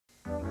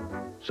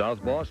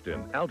South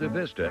Boston, Alta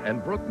Vista,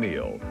 and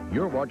Brookneal.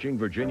 You're watching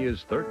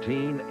Virginia's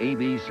 13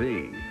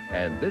 ABC.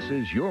 And this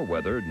is your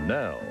weather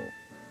now.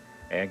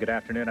 And good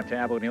afternoon, I'm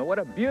Tab O'Neill. What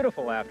a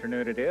beautiful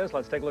afternoon it is.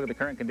 Let's take a look at the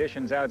current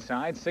conditions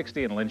outside.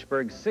 60 in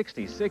Lynchburg,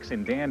 66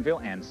 in Danville,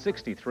 and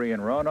 63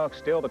 in Roanoke.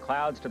 Still the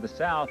clouds to the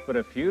south, but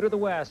a few to the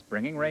west,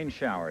 bringing rain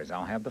showers.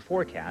 I'll have the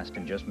forecast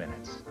in just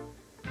minutes.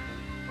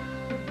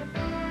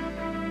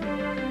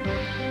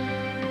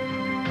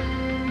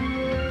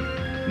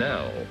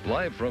 Now,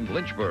 live from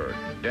Lynchburg,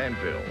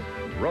 Danville,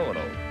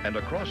 Roanoke, and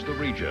across the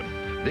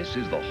region, this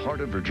is the heart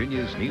of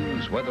Virginia's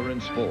news, weather,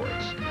 and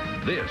sports.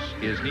 This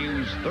is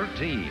News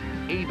 13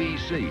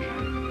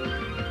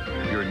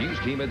 ABC. Your news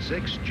team at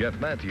 6, Jeff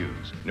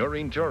Matthews,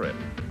 Noreen Turin,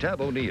 Tab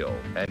O'Neill,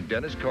 and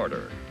Dennis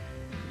Carter.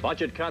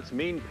 Budget cuts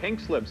mean pink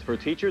slips for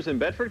teachers in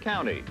Bedford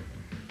County.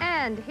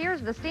 And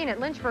here's the scene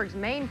at Lynchburg's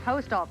main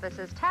post office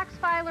as tax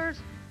filers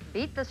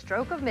beat the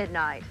stroke of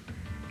midnight.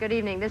 Good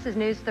evening. This is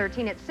News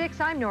 13 at 6.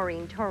 I'm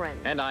Noreen Turin.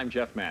 And I'm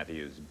Jeff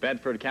Matthews.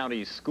 Bedford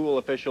County school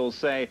officials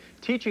say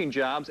teaching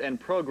jobs and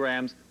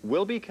programs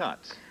will be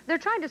cut. They're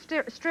trying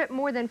to strip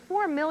more than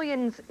 $4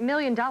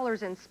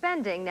 million in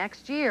spending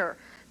next year.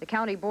 The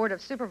County Board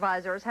of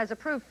Supervisors has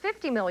approved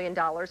 $50 million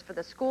for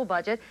the school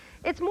budget.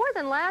 It's more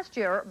than last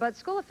year, but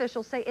school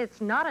officials say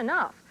it's not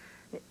enough.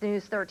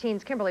 News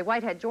 13's Kimberly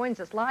Whitehead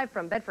joins us live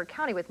from Bedford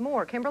County with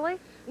more. Kimberly?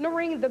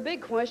 Noreen, the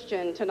big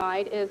question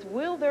tonight is,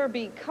 will there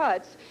be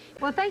cuts?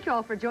 Well, thank you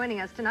all for joining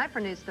us tonight for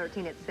News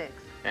 13 at 6.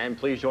 And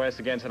please join us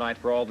again tonight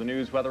for all the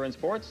news, weather, and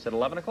sports at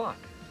 11 o'clock.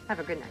 Have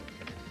a good night.